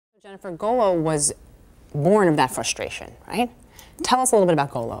Jennifer, GOLO was born of that frustration, right? Tell us a little bit about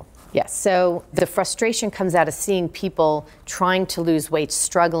GOLO. Yes, so the frustration comes out of seeing people trying to lose weight,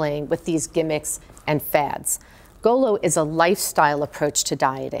 struggling with these gimmicks and fads. GOLO is a lifestyle approach to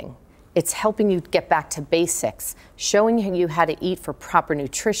dieting. It's helping you get back to basics, showing you how to eat for proper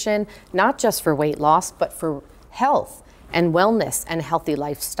nutrition, not just for weight loss, but for health and wellness and healthy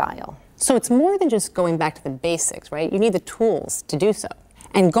lifestyle. So it's more than just going back to the basics, right? You need the tools to do so.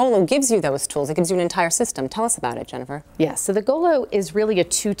 And GOLO gives you those tools. It gives you an entire system. Tell us about it, Jennifer. Yes, so the GOLO is really a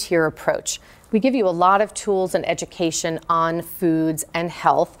two-tier approach. We give you a lot of tools and education on foods and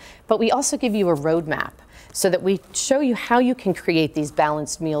health, but we also give you a roadmap so that we show you how you can create these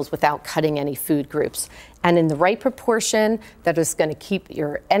balanced meals without cutting any food groups. And in the right proportion that is going to keep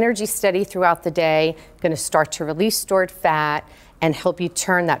your energy steady throughout the day, going to start to release stored fat, and help you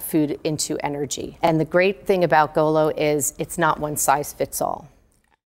turn that food into energy. And the great thing about GOLO is it's not one size fits all.